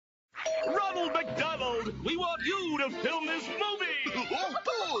Ronald McDonald, we want you to film this movie. Oh,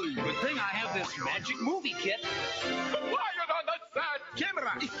 boy! Good thing I have this magic movie kit. Quiet on the set!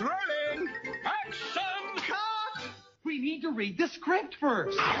 Camera is rolling! Action! Cut! We need to read the script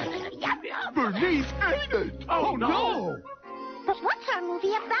first. Bernice ate it! Oh, no! But what's our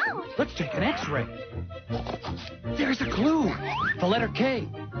movie about? Let's take an X-ray. There's a clue. The letter K.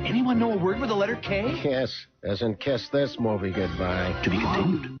 Anyone know a word with the letter K? Kiss. Doesn't kiss this movie goodbye. To be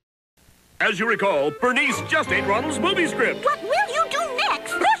continued. As you recall, Bernice just ate Ronald's movie script. What will you do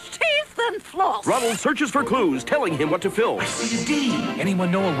next? Brush teeth and floss. Ronald searches for clues, telling him what to film. See a D. Anyone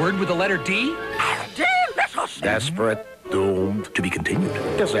know a word with the letter D? Delicious. Desperate. Doomed. To be continued.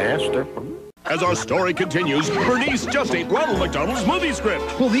 Disaster. As our story continues, Bernice just ate Ronald McDonald's movie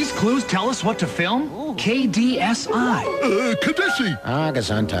script. Will these clues tell us what to film? KDSI. Kadishi!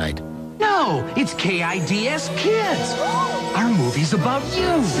 Gesundheit. No, it's KIDS Kids. Our movie's about you.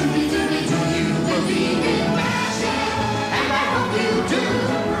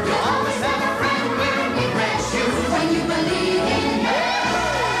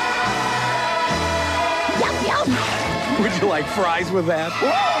 Yup, yup. Would you like fries with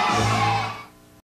that?